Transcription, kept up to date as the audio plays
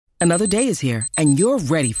Another day is here, and you're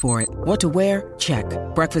ready for it. What to wear? Check.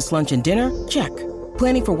 Breakfast, lunch, and dinner? Check.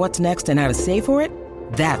 Planning for what's next and how to save for it?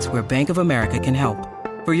 That's where Bank of America can help.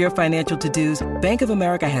 For your financial to-dos, Bank of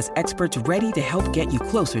America has experts ready to help get you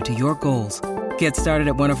closer to your goals. Get started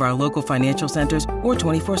at one of our local financial centers or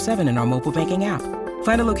 24/7 in our mobile banking app.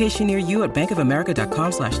 Find a location near you at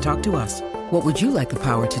bankofamerica.com/talktous. What would you like the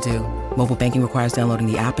power to do? Mobile banking requires downloading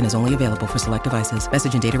the app and is only available for select devices.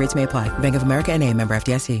 Message and data rates may apply. Bank of America N.A., member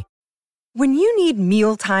FDIC. When you need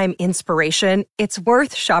mealtime inspiration, it's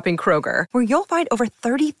worth shopping Kroger, where you'll find over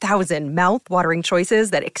 30,000 mouth-watering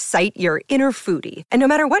choices that excite your inner foodie. And no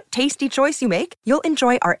matter what tasty choice you make, you'll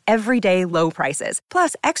enjoy our everyday low prices,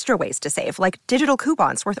 plus extra ways to save, like digital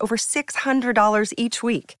coupons worth over $600 each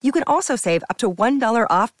week. You can also save up to $1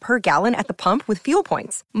 off per gallon at the pump with fuel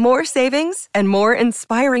points. More savings and more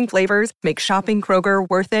inspiring flavors make shopping Kroger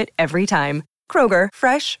worth it every time. Kroger,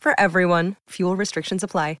 fresh for everyone. Fuel restrictions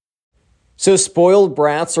apply. So spoiled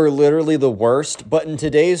brats are literally the worst, but in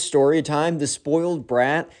today's story time, the spoiled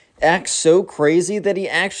brat acts so crazy that he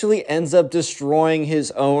actually ends up destroying his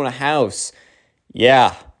own house.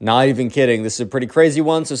 Yeah, not even kidding. This is a pretty crazy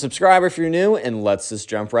one, so subscribe if you're new, and let's just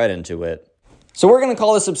jump right into it. So we're going to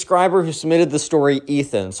call the subscriber who submitted the story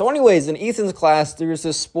Ethan. So anyways, in Ethan's class, there's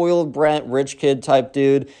this spoiled brat, rich kid type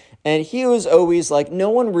dude, and he was always like,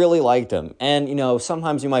 no one really liked him. And, you know,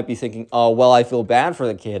 sometimes you might be thinking, oh, well, I feel bad for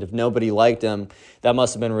the kid. If nobody liked him, that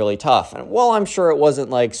must have been really tough. And, well, I'm sure it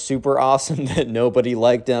wasn't, like, super awesome that nobody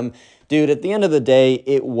liked him. Dude, at the end of the day,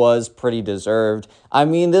 it was pretty deserved. I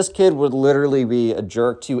mean, this kid would literally be a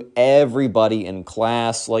jerk to everybody in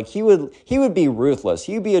class. Like, he would be ruthless.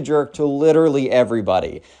 He would be a jerk to literally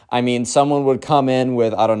everybody. I mean, someone would come in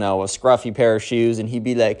with, I don't know, a scruffy pair of shoes, and he'd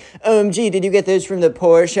be like, OMG, did you get those from the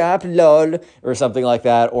poor shop? Lol. Or something like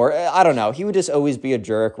that. Or, I don't know. He would just always be a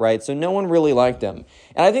jerk, right? So no one really liked him.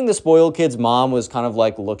 And I think the spoiled kid's mom was kind of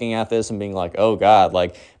like looking at this and being like, oh God,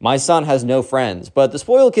 like my son has no friends. But the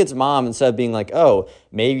spoiled kid's mom, instead of being like, oh,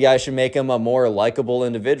 maybe I should make him a more likable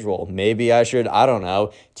individual. Maybe I should, I don't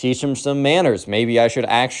know, teach him some manners. Maybe I should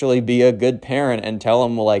actually be a good parent and tell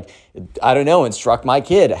him, like, I don't know, instruct my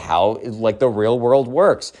kid how like the real world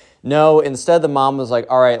works. No, instead the mom was like,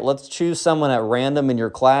 all right, let's choose someone at random in your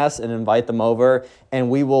class and invite them over, and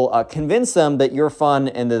we will convince them that you're fun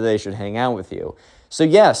and that they should hang out with you. So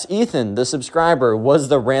yes, Ethan, the subscriber, was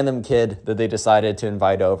the random kid that they decided to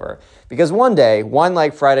invite over. Because one day,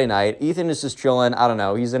 like Friday night, Ethan is just chilling, I don't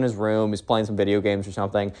know, he's in his room, he's playing some video games or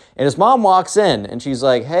something, and his mom walks in, and she's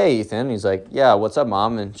like, hey, Ethan. And he's like, yeah, what's up,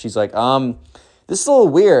 Mom? And she's like, this is a little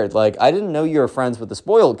weird. Like, I didn't know you were friends with the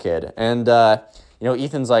spoiled kid. And,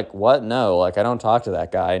 Ethan's like, what? No, like, I don't talk to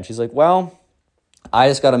that guy. And she's like, well, I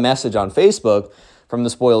just got a message on Facebook from the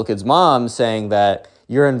spoiled kid's mom saying that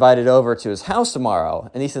you're invited over to his house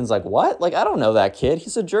tomorrow. And Ethan's like, what? Like, I don't know that kid.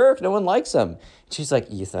 He's a jerk. No one likes him. And she's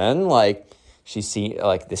like, Ethan, like, she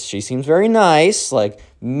seems very nice. Like,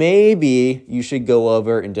 maybe you should go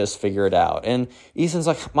over and just figure it out. And Ethan's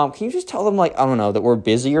like, Mom, can you just tell them, like, I don't know, that we're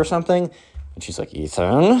busy or something? And she's like,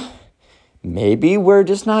 Ethan, maybe we're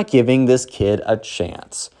just not giving this kid a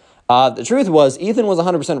chance. The truth was, Ethan was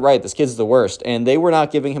 100% right. This kid's the worst, and they were not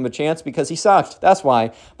giving him a chance because he sucked. That's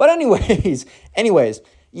why. But anyways,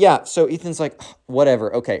 yeah, so Ethan's like,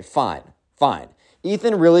 whatever, okay, fine.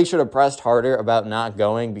 Ethan really should have pressed harder about not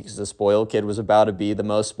going because the spoiled kid was about to be the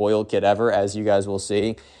most spoiled kid ever, as you guys will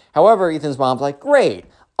see. However, Ethan's mom's like, great,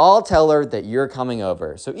 I'll tell her that you're coming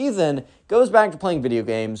over. So Ethan goes back to playing video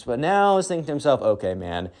games, but now is thinking to himself, okay,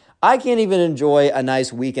 man, I can't even enjoy a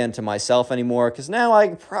nice weekend to myself anymore because now I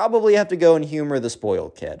probably have to go and humor the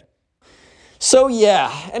spoiled kid. So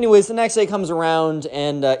yeah, anyways, the next day comes around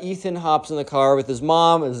and Ethan hops in the car with his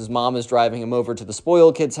mom as his mom is driving him over to the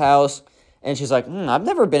spoiled kid's house. And she's like, I've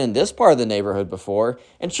never been in this part of the neighborhood before.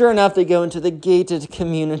 And sure enough, they go into the gated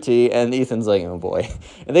community, and Ethan's like, oh boy.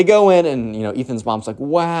 And they go in, and, Ethan's mom's like,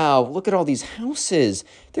 wow, look at all these houses.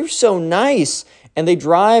 They're so nice. And they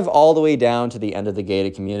drive all the way down to the end of the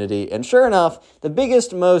gated community. And sure enough, the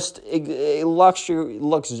biggest, most I'm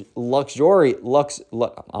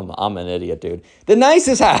an idiot, dude. The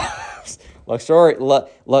nicest house.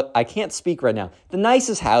 I can't speak right now. The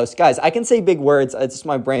nicest house. Guys, I can say big words. It's just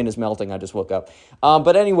my brain is melting. I just woke up.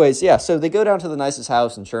 But anyways, yeah, so they go down to the nicest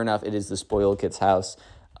house, and sure enough, it is the spoiled kid's house.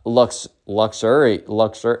 Luxury.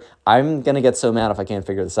 I'm going to get so mad if I can't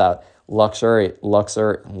figure this out.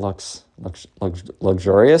 Luxurious?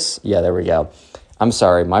 Yeah, there we go. I'm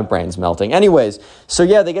sorry, my brain's melting. Anyways, so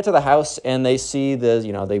yeah, they get to the house and they see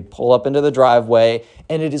they pull up into the driveway,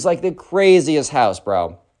 and it is like the craziest house,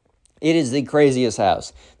 bro. It is the craziest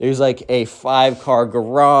house. There's like a 5-car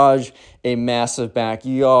garage, a massive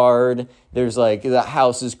backyard. There's like, the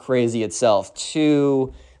house is crazy itself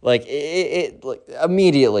too. Like, like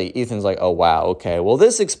immediately, Ethan's like, oh, wow, okay, well,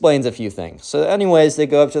 this explains a few things. So anyways, they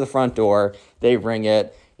go up to the front door, they ring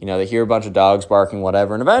it, they hear a bunch of dogs barking,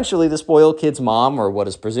 whatever, and eventually the spoiled kid's mom, or what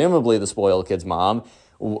is presumably the spoiled kid's mom,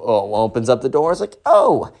 opens up the door. It's like,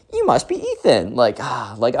 oh, you must be Ethan. Like,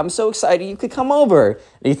 I'm so excited you could come over.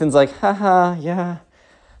 And Ethan's like, haha, yeah,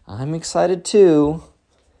 I'm excited too.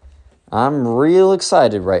 I'm real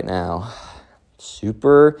excited right now.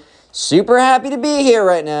 Super happy to be here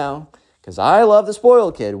right now because I love the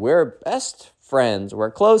spoiled kid. We're best friends.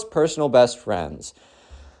 We're close, personal best friends.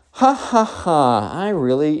 Ha ha ha. I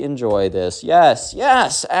really enjoy this.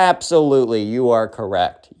 Yes, absolutely. You are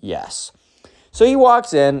correct. Yes. So he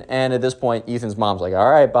walks in, and at this point, Ethan's mom's like, all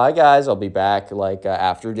right, bye, guys. I'll be back,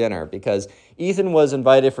 after dinner, because Ethan was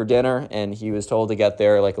invited for dinner, and he was told to get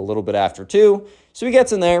there, a little bit after 2. So he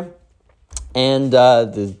gets in there, and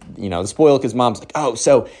the spoiled kid's mom's like, oh,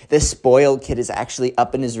 so this spoiled kid is actually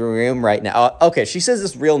up in his room right now. Okay, she says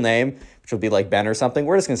this real name, which will be like Ben or something.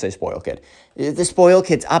 We're just going to say spoiled kid. The spoiled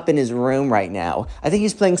kid's up in his room right now. I think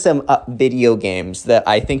he's playing some video games that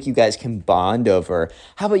I think you guys can bond over.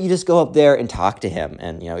 How about you just go up there and talk to him?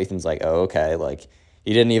 And, Ethan's like, oh, okay.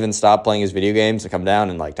 He didn't even stop playing his video games to come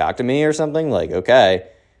down and, talk to me or something. Okay,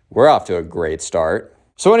 we're off to a great start.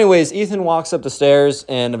 So anyways, Ethan walks up the stairs,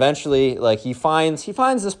 and eventually, he finds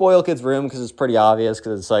the spoiled kid's room, because it's pretty obvious,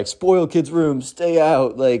 because it's spoiled kid's room, stay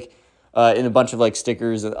out, in a bunch of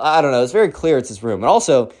stickers. I don't know. It's very clear it's his room. And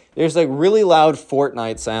also, there's really loud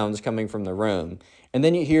Fortnite sounds coming from the room. And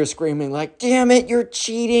then you hear screaming damn it, you're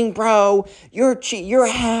cheating, bro. You're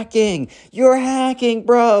hacking. You're hacking,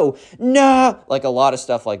 bro. No. A lot of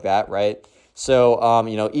stuff like that, right?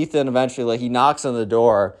 So, Ethan eventually, he knocks on the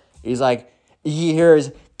door. He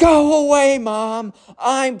hears, go away, Mom.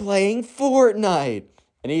 I'm playing Fortnite.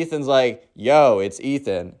 And Ethan's like, yo, it's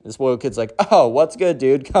Ethan. The spoiled kid's like, oh, what's good,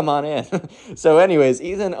 dude? Come on in. So anyways,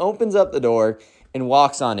 Ethan opens up the door and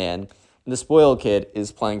walks on in. And the spoiled kid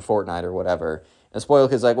is playing Fortnite or whatever. And the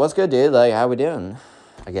spoiled kid's like, what's good, dude? How we doing?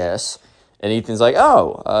 I guess. And Ethan's like,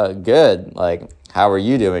 oh, good. How are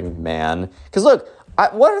you doing, man? Because look,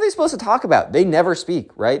 what are they supposed to talk about? They never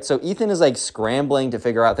speak, right? So Ethan is scrambling to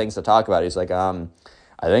figure out things to talk about. He's like, I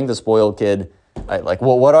think the spoiled kid,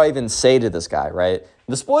 what do I even say to this guy, right?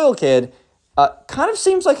 The spoiled kid kind of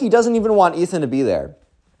seems like he doesn't even want Ethan to be there.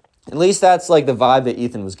 At least that's the vibe that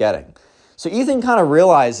Ethan was getting. So Ethan kind of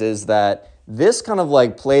realizes that this kind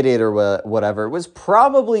of play date or whatever was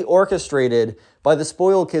probably orchestrated by the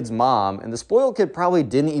spoiled kid's mom, and the spoiled kid probably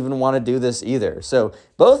didn't even want to do this either. So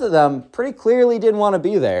both of them pretty clearly didn't want to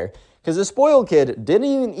be there, because the spoiled kid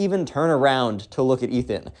didn't even turn around to look at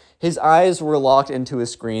Ethan. His eyes were locked into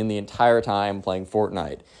his screen the entire time playing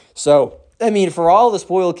Fortnite. So, for all the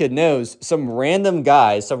spoiled kid knows, some random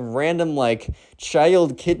guy, some random,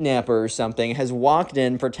 child kidnapper or something has walked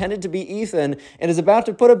in, pretended to be Ethan, and is about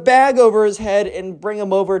to put a bag over his head and bring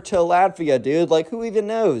him over to Latvia, dude. Who even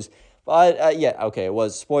knows? But, it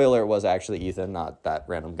was actually Ethan, not that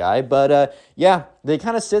random guy. But, they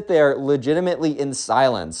kind of sit there legitimately in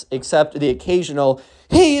silence, except the occasional,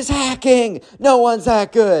 he's hacking! No one's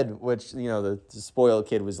that good! Which, the spoiled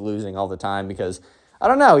kid was losing all the time because, I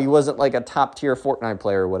don't know, he wasn't a top-tier Fortnite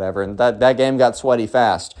player or whatever, and that game got sweaty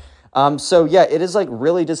fast. It is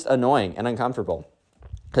really just annoying and uncomfortable.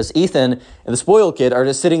 Because Ethan and the spoiled kid are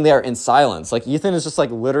just sitting there in silence. Ethan is just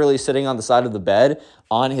literally sitting on the side of the bed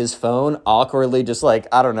on his phone, awkwardly just I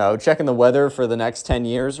don't know, checking the weather for the next 10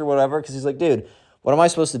 years or whatever. Because he's like, dude, what am I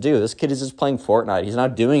supposed to do? This kid is just playing Fortnite. He's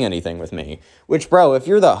not doing anything with me. Which, bro, if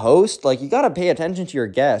you're the host, you got to pay attention to your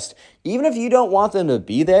guest. Even if you don't want them to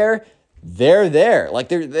be there, they're there.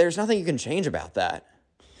 There's nothing you can change about that.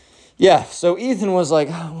 Yeah, so Ethan was like,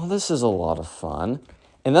 oh, well, this is a lot of fun.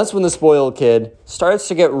 And that's when the spoiled kid starts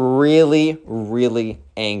to get really, really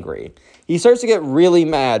angry. He starts to get really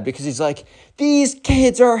mad because he's like, these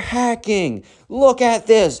kids are hacking. Look at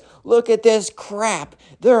this. Look at this crap.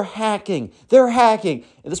 They're hacking. They're hacking.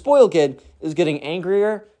 And the spoiled kid is getting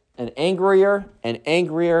angrier and angrier and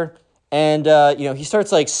angrier. And, he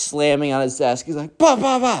starts slamming on his desk. He's like, bah,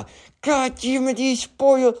 bah, bah. God damn it, these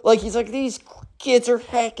spoiled. He's like, these kids are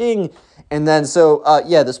hacking. And then,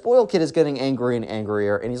 the spoiled kid is getting angry and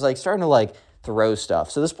angrier, and he's, starting to, throw stuff.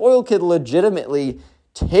 So the spoiled kid legitimately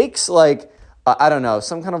takes, I don't know,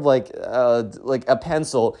 some kind of, a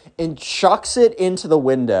pencil and chucks it into the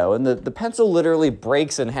window, and the pencil literally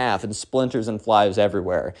breaks in half and splinters and flies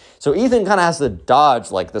everywhere. So Ethan kind of has to dodge,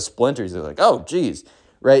 the splinters. He's like, oh, geez,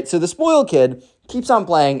 right? So the spoiled kid keeps on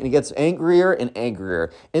playing, and he gets angrier and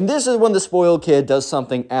angrier. And this is when the spoiled kid does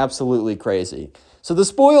something absolutely crazy. So the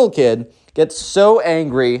spoiled kid gets so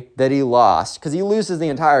angry that he lost, because he loses the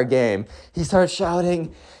entire game. He starts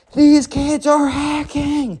shouting, "These kids are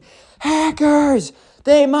hacking! Hackers!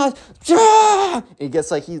 They must..." He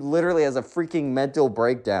gets he literally has a freaking mental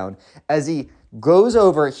breakdown as he goes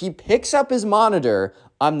over, he picks up his monitor.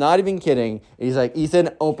 I'm not even kidding. And he's like,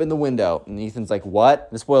 "Ethan, open the window." And Ethan's like, "What?"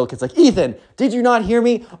 And the spoiled kid's like, "Ethan, did you not hear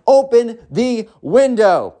me? Open the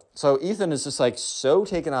window." So Ethan is just so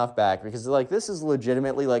taken off back because this is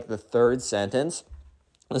legitimately the third sentence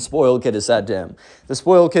the spoiled kid has said to him. The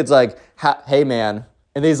spoiled kid's like, "Hey man."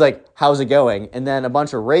 And then he's like, "How's it going?" And then a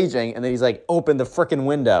bunch of raging, and then he's like, "Open the freaking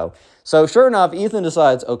window." So sure enough, Ethan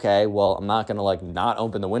decides, okay, well, I'm not gonna not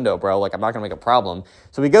open the window, bro. I'm not gonna make a problem.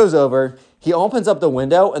 So he goes over, he opens up the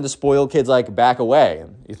window, and the spoiled kid's like, "Back away."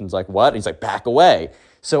 And Ethan's like, "What?" And he's like, "Back away."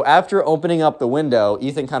 So after opening up the window,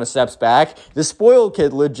 Ethan kind of steps back. The spoiled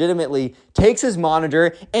kid legitimately takes his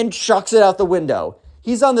monitor and chucks it out the window.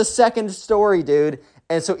 He's on the second story, dude.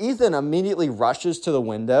 And so Ethan immediately rushes to the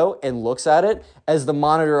window and looks at it as the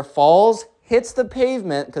monitor falls, hits the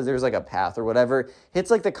pavement, because there's a path or whatever, hits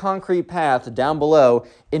the concrete path down below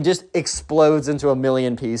and just explodes into a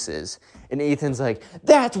million pieces. And Ethan's like,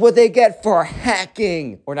 "That's what they get for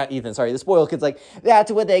hacking." Or not Ethan, sorry. The spoiled kid's like,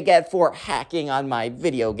 "That's what they get for hacking on my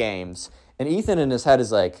video games." And Ethan in his head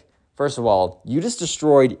is like, first of all, you just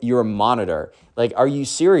destroyed your monitor. Are you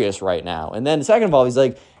serious right now? And then second of all, he's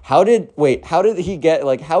like, how did he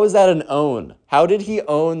get, how is that an own? How did he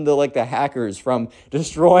own the hackers from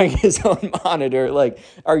destroying his own monitor?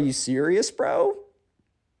 Are you serious, bro?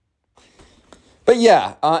 But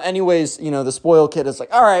yeah, anyways, the spoiled kid is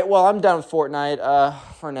like, "All right, well, I'm done with Fortnite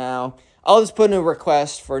for now. I'll just put in a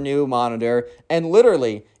request for a new monitor." And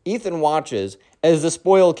literally, Ethan watches as the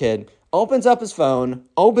spoiled kid opens up his phone,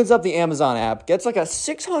 opens up the Amazon app, gets a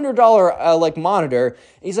 $600 monitor. And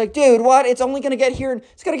he's like, "Dude, what? It's only gonna get here.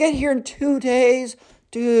 It's gonna get here in 2 days,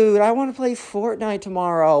 dude. I want to play Fortnite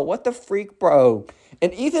tomorrow. What the freak, bro?"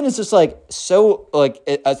 And Ethan is just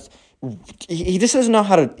he just doesn't know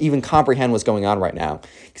how to even comprehend what's going on right now,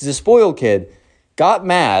 because the spoiled kid got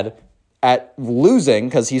mad at losing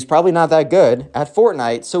because he's probably not that good at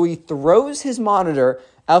Fortnite, so he throws his monitor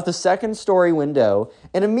out the second story window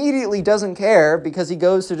and immediately doesn't care because he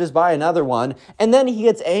goes to just buy another one. And then he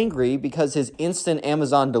gets angry because his instant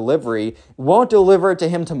Amazon delivery won't deliver it to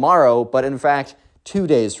him tomorrow, but in fact, 2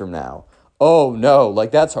 days from now. Oh no,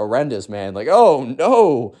 that's horrendous, man. Oh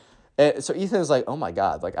no. And so Ethan is like, "Oh my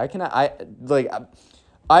God,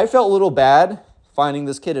 I felt a little bad finding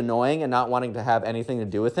this kid annoying and not wanting to have anything to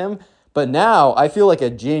do with him. But now I feel like a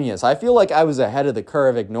genius. I feel like I was ahead of the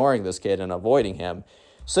curve ignoring this kid and avoiding him."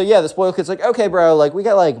 So yeah, the spoiled kid's like, "Okay, bro, we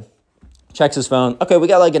got checks his phone. Okay, we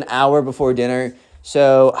got an hour before dinner.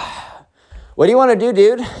 So what do you want to do,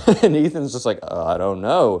 dude?" And Ethan's just like, "I don't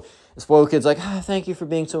know." The spoiled kid's like, "Thank you for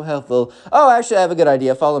being so helpful. Oh, actually, I have a good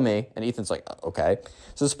idea. Follow me." And Ethan's like, "Okay."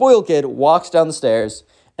 So the spoiled kid walks down the stairs,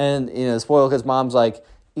 and the spoiled kid's mom's like,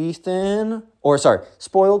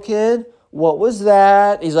 "Spoiled kid, what was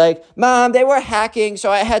that?" He's like, "Mom, they were hacking,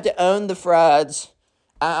 so I had to own the frauds.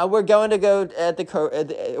 We're going to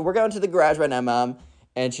the garage right now, Mom."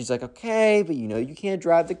 And she's like, "Okay, but you can't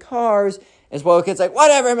drive the cars." And spoiled kid's like,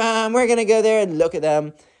 "Whatever, Mom, we're going to go there and look at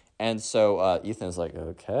them." And so Ethan's like,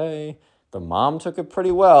 okay. The mom took it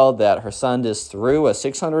pretty well that her son just threw a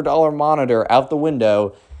 $600 monitor out the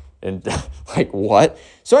window. And what?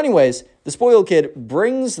 So anyways, the spoiled kid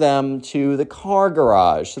brings them to the car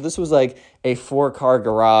garage. So this was a 4-car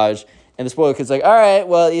garage. And the spoiled kid's like, "All right,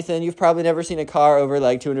 well, Ethan, you've probably never seen a car over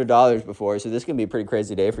 $200 before, so this can be a pretty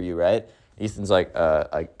crazy day for you, right?" Ethan's like,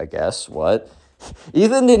 I guess, what?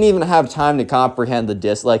 Ethan didn't even have time to comprehend the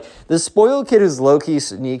diss. The spoiled kid is low-key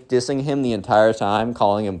sneak dissing him the entire time,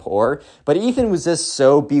 calling him poor. But Ethan was just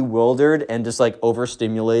so bewildered and just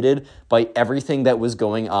overstimulated by everything that was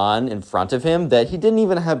going on in front of him that he didn't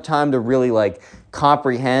even have time to really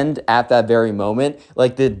comprehend at that very moment,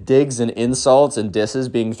 the digs and insults and disses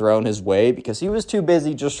being thrown his way, because he was too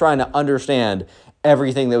busy just trying to understand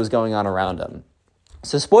everything that was going on around him.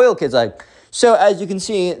 So spoiled kid's like, "So as you can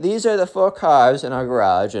see, these are the 4 cars in our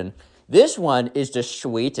garage, and this one is the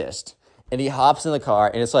sweetest." And he hops in the car,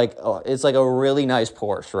 and it's a really nice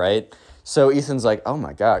Porsche, right? So Ethan's like, "Oh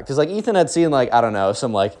my God," because Ethan had seen some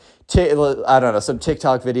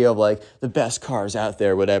TikTok video of the best cars out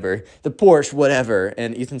there, whatever, the Porsche, whatever.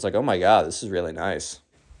 And Ethan's like, "Oh my God, this is really nice."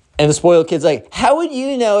 And the spoiled kid's like, "How would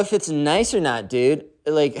you know if it's nice or not, dude?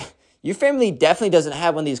 Your family definitely doesn't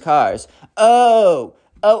have one of these cars." "Oh,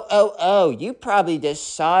 Oh, you probably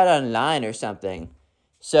just saw it online or something.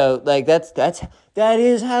 So, like, that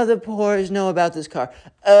is how the poors know about this car.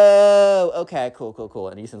 Oh, okay, cool.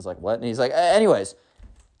 And Ethan's like, what? And he's like, anyways,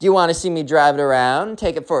 do you want to see me drive it around?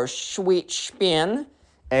 Take it for a sweet spin?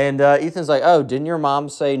 And Ethan's like, oh, didn't your mom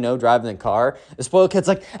say no driving the car? The spoiled kid's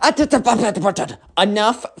like,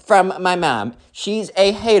 enough from my mom. She's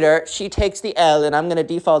a hater. She takes the L, and I'm going to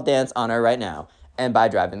default dance on her right now. And by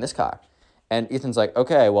driving this car. And Ethan's like,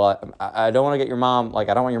 okay, well, I don't want to get your mom, like,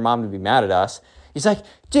 I don't want your mom to be mad at us. He's like,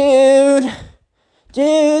 dude,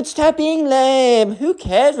 stop being lame. Who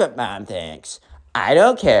cares what mom thinks? I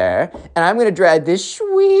don't care. And I'm going to drive this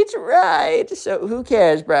sweet ride. So who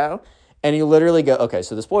cares, bro? And you literally go, okay,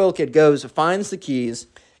 so the spoiled kid goes, finds the keys,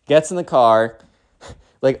 gets in the car,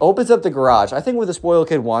 like opens up the garage. I think what the spoiled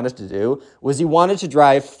kid wanted to do was he wanted to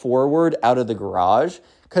drive forward out of the garage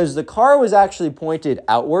because the car was actually pointed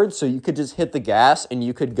outward, so you could just hit the gas and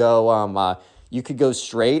you could go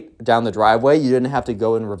straight down the driveway. You didn't have to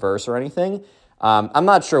go in reverse or anything. I'm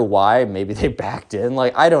not sure why. Maybe they backed in.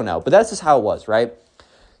 Like, I don't know. But that's just how it was, right?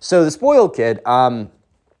 So the spoiled kid,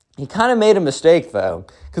 he kind of made a mistake, though.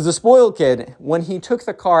 Because the spoiled kid, when he took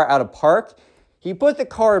the car out of park, he put the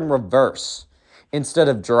car in reverse instead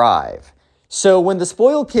of drive. So when the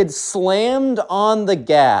spoiled kid slammed on the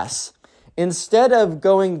gas, instead of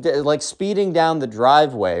going, like, speeding down the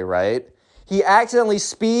driveway, right? He accidentally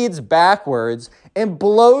speeds backwards and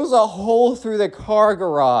blows a hole through the car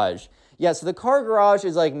garage. Yeah, so the car garage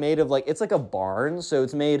is like made of like, it's like a barn. So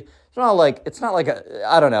it's not like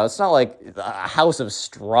a house of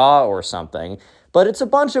straw or something, but it's a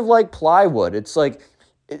bunch of like plywood. It's like,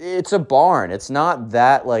 it's a barn. It's not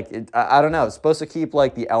that like, I don't know. It's supposed to keep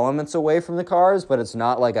like the elements away from the cars, but it's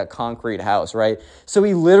not like a concrete house, right? So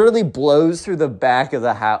he literally blows through the back of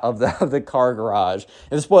the car garage.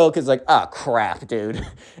 And the spoiled kid's like, ah, crap, dude.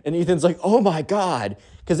 And Ethan's like, oh my God.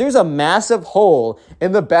 Because there's a massive hole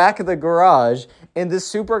in the back of the garage, and this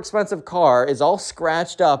super expensive car is all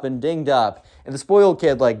scratched up and dinged up. And the spoiled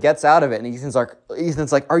kid like gets out of it, and Ethan's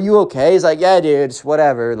like, are you okay? He's like, yeah, dude, it's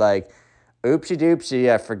whatever. Like, oopsie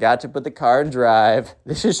doopsie, I forgot to put the car in drive.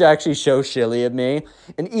 This is actually so silly of me.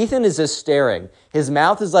 And Ethan is just staring. His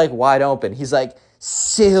mouth is like wide open. He's like,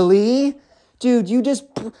 silly? Dude, you just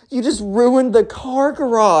ruined the car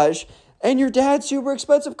garage. And your dad's super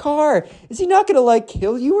expensive car. Is he not going to, like,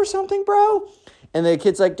 kill you or something, bro? And the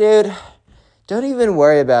kid's like, dude, don't even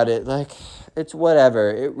worry about it. Like, it's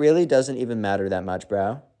whatever. It really doesn't even matter that much,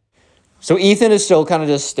 bro. So Ethan is still kind of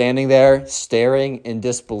just standing there, staring in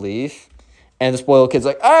disbelief. And the spoiled kid's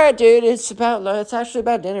like, all right, dude, it's actually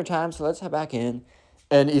about dinner time, so let's head back in.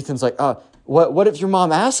 And Ethan's like, what if your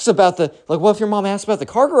mom asks about what if your mom asks about the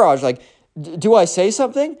car garage? Like, do I say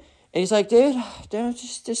something? And he's like, dude, don't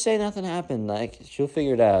just say nothing happened. Like, she'll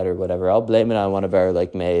figure it out or whatever. I'll blame it on one of our,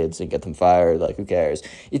 like, maids and get them fired. Like, who cares?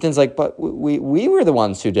 Ethan's like, but we were the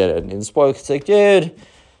ones who did it. And the spoiled kid's like, dude,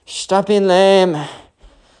 stop being lame.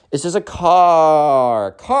 It's just a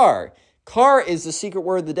car. Car is the secret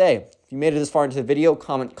word of the day. If you made it this far into the video,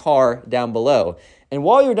 comment car down below. And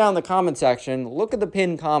while you're down in the comment section, look at the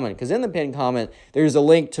pinned comment, because in the pinned comment, there's a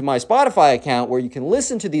link to my Spotify account where you can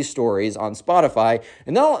listen to these stories on Spotify,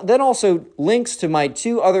 and then also links to my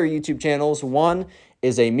two other YouTube channels. One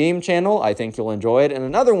is a meme channel. I think you'll enjoy it. And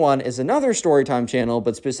another one is another Storytime channel,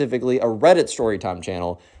 but specifically a Reddit Storytime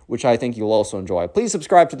channel, which I think you'll also enjoy. Please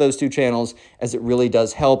subscribe to those two channels, as it really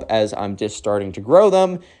does help as I'm just starting to grow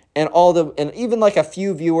them. And even like a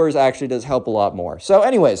few viewers actually does help a lot more. So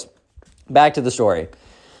anyways, back to the story.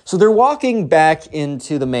 So they're walking back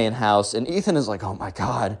into the main house, and Ethan is like, oh my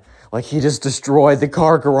God, like he just destroyed the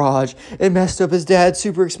car garage and messed up his dad's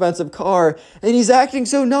super expensive car, and he's acting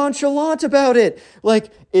so nonchalant about it.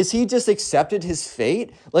 Like, is he just accepted his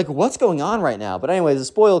fate? Like, what's going on right now? But anyways, the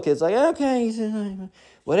spoiled kid's like, okay,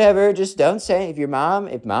 whatever, just don't say it.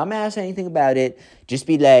 If mom asks anything about it, just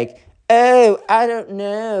be like, oh, I don't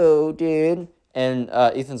know, dude. And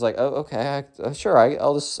Ethan's like, oh, okay, sure,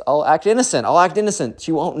 I'll act innocent.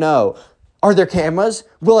 She won't know. Are there cameras?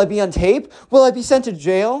 Will I be on tape? Will I be sent to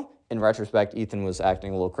jail? In retrospect, Ethan was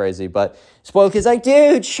acting a little crazy, but spoiled kid's like,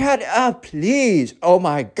 dude, shut up, please. Oh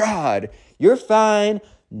my God, you're fine.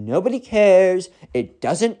 Nobody cares. It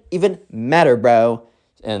doesn't even matter, bro.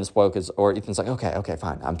 And spoiled kid's, or Ethan's like, okay,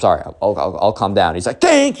 fine. I'm sorry. I'll calm down. He's like,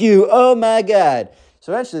 thank you. Oh my God.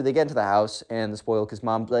 So eventually they get into the house, and the spoiled kid's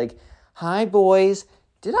mom's like, hi, boys,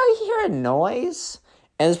 did I hear a noise?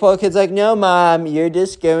 And the spoiled kid's like, no, Mom, you're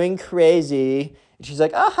just going crazy. And she's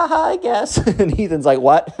like, haha, I guess. And Ethan's like,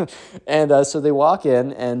 what? And so they walk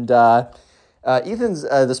in, and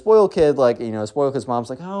The spoiled kid, spoiled kid's mom's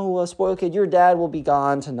like, oh, well, spoiled kid, your dad will be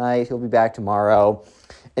gone tonight. He'll be back tomorrow.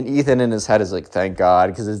 And Ethan in his head is like, thank God,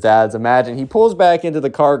 because his dad's, imagine, he pulls back into the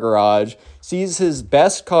car garage, sees his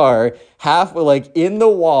best car half, in the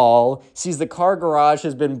wall, sees the car garage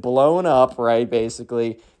has been blown up, right,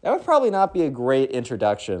 basically. That would probably not be a great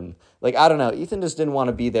introduction. I don't know, Ethan just didn't want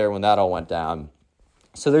to be there when that all went down.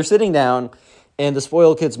 So they're sitting down, and the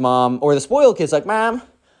spoiled kid's mom, or the spoiled kid's like, Mom,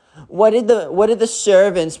 what did the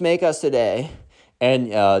servants make us today? And,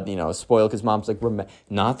 spoiled kid's mom's like,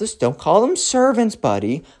 not this, don't call them servants,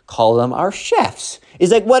 buddy. Call them our chefs.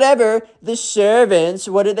 He's like, whatever, the servants,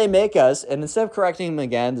 what did they make us? And instead of correcting him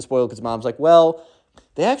again, the spoiled kid's mom's like, well,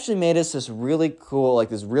 they actually made us this really cool,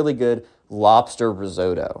 this really good lobster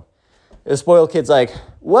risotto. The spoiled kid's like,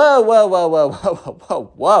 whoa, whoa, whoa, whoa, whoa, whoa,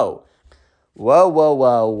 whoa, whoa. Whoa, whoa,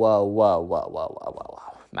 whoa, whoa, whoa, whoa, whoa, whoa, whoa.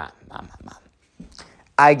 Mom.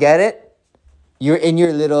 I get it. You're in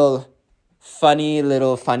your little funny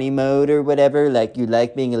mode or whatever, you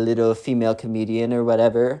like being a little female comedian or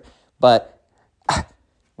whatever, but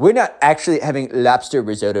we're not actually having lobster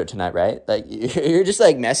risotto tonight, right? You're just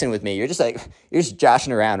messing with me. You're just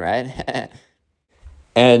joshing around, right?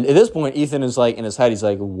 And at this point, Ethan is in his head, he's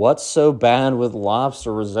like, what's so bad with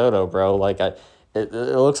lobster risotto, bro? It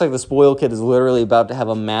looks like the spoiled kid is literally about to have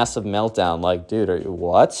a massive meltdown. Dude, are you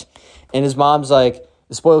what? And his mom's like,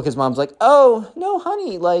 the spoiled kid's mom's like, oh, no,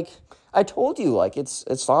 honey, I told you,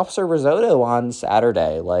 it's lobster risotto on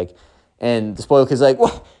Saturday, and the spoiled kid's like,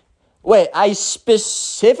 wait, I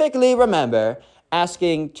specifically remember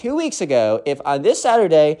asking 2 weeks ago if on this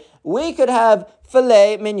Saturday we could have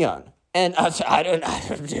filet mignon. And I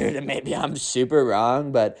don't, dude, maybe I'm super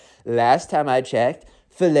wrong, but last time I checked,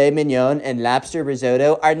 filet mignon and lobster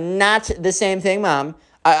risotto are not the same thing, Mom.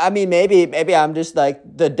 I mean, maybe I'm just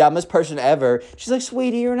the dumbest person ever. She's like,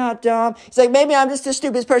 sweetie, you're not dumb. He's like, maybe I'm just the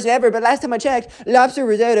stupidest person ever, but last time I checked, lobster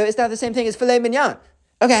risotto is not the same thing as filet mignon.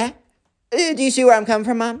 Okay. Do you see where I'm coming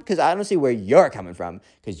from, Mom? Because I don't see where you're coming from.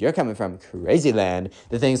 Because you're coming from crazy land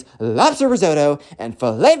that thinks lobster risotto and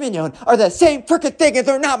filet mignon are the same freaking thing, and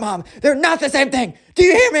they're not, Mom. They're not the same thing. Do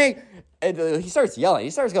you hear me? And he starts yelling.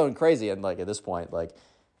 He starts going crazy, and at this point,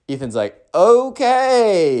 Ethan's like,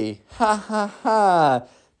 okay, ha ha ha,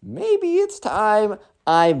 maybe it's time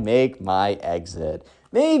I make my exit.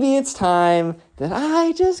 Maybe it's time that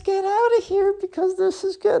I just get out of here because this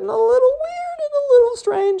is getting a little weird and a little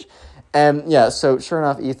strange. And yeah, so sure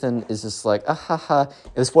enough, Ethan is just like, ah ha ha,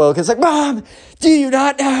 and the spoiled kid's like, Mom, do you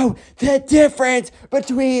not know the difference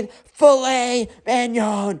between filet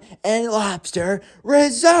mignon and lobster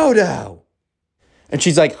risotto? And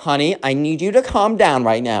she's like, honey, I need you to calm down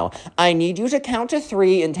right now. I need you to count to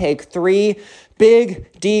 3 and take 3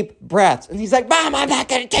 big, deep breaths. And he's like, Mom, I'm not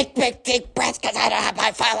going to take big, deep breaths because I don't have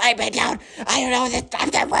my filet mignon. I don't know this stuff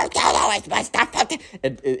that worked out. It's my stuff.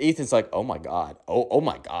 And Ethan's like, oh my God. Oh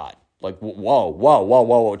my God. Whoa,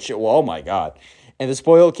 oh my God. And the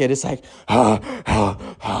spoiled kid is like,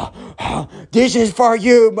 this is for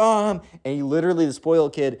you, Mom. And the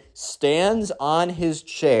spoiled kid stands on his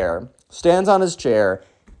chair,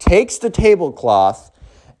 takes the tablecloth,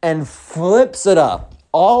 and flips it up.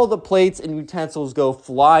 All the plates and utensils go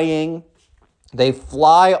flying. They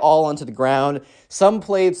fly all onto the ground. Some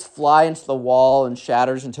plates fly into the wall and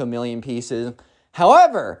shatters into a million pieces.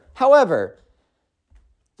 However,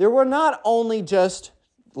 there were not only just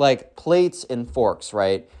plates and forks,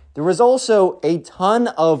 right? There was also a ton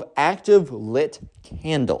of active lit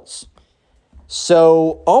candles.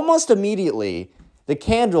 So almost immediately, the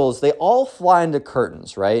candles, they all fly into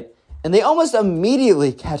curtains, right? And they almost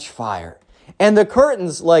immediately catch fire. And the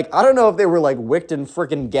curtains, I don't know if they were wicked in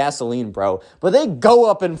freaking gasoline, bro, but they go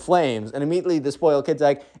up in flames. And immediately the spoiled kid's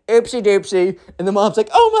like, oopsie doopsie. And the mom's like,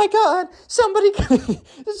 oh my God, somebody call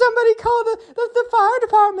the fire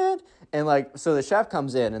department. And so the chef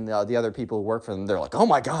comes in and the other people who work for them, they're like, oh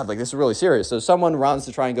my God, this is really serious. So someone runs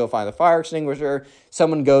to try and go find the fire extinguisher.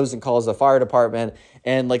 Someone goes and calls the fire department.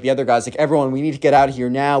 And the other guy's like, everyone, we need to get out of here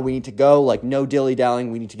now. We need to go, no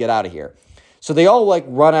dilly-dallying. We need to get out of here. So they all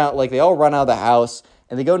run out, they all run out of the house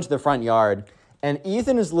and they go into the front yard. And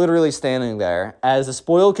Ethan is literally standing there as the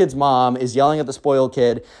spoiled kid's mom is yelling at the spoiled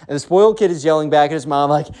kid. And the spoiled kid is yelling back at his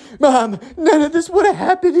mom Mom, none of this would have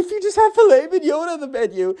happened if you just had filet mignon on the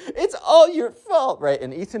menu. It's all your fault, right?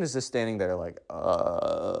 And Ethan is just standing there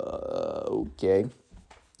okay.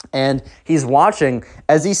 And he's watching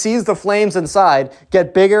as he sees the flames inside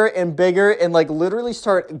get bigger and bigger and literally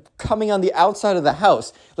start coming on the outside of the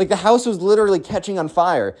house. The house was literally catching on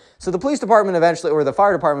fire. So the police department eventually, or the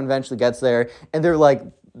fire department eventually gets there and they're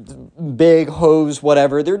big hose,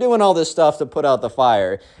 whatever. They're doing all this stuff to put out the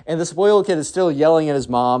fire. And the spoiled kid is still yelling at his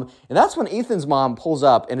mom. And that's when Ethan's mom pulls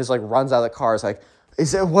up and is like, runs out of the car. It's like,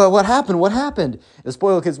 what happened? What happened? And the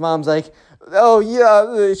spoiled kid's mom's like, oh,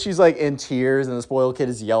 yeah. She's like in tears, and the spoiled kid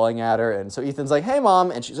is yelling at her. And so Ethan's like, hey, mom.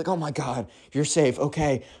 And she's like, oh my God, you're safe.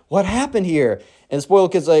 Okay, what happened here? And the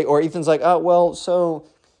spoiled kid's like, or Ethan's like, oh, well, so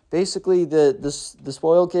basically the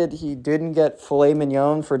spoiled kid, he didn't get filet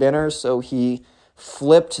mignon for dinner, so he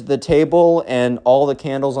flipped the table, and all the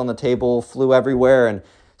candles on the table flew everywhere, and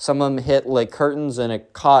some of them hit like curtains, and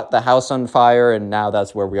it caught the house on fire, and now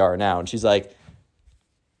that's where we are now. And she's like,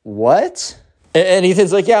 what? And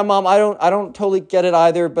Ethan's like, yeah, mom, I don't totally get it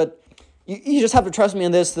either, but you just have to trust me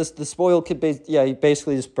on this. The spoiled kid, he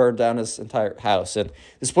basically just burned down his entire house. And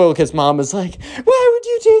the spoiled kid's mom is like, why would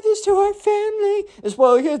you do this to our family? The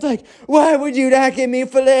spoiled kid's like, why would you not give me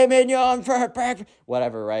filet mignon for breakfast?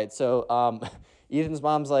 Whatever, right? So Ethan's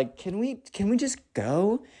mom's like, can we just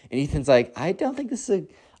go? And Ethan's like, I don't think this is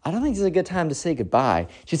a good time to say goodbye.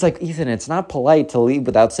 She's like, Ethan, it's not polite to leave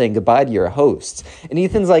without saying goodbye to your hosts. And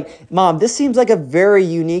Ethan's like, Mom, this seems like a very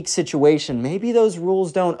unique situation. Maybe those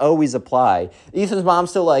rules don't always apply. Ethan's mom's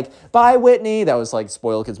still like, bye, Whitney. That was like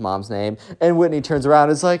spoiled kid's mom's name. And Whitney turns around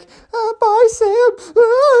and is like, bye, Sam.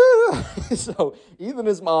 So Ethan and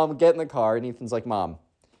his mom get in the car, and Ethan's like, Mom,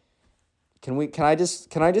 can I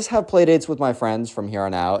just have play dates with my friends from here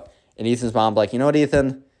on out? And Ethan's mom like, you know what,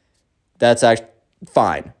 Ethan? That's actually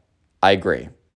fine. I agree.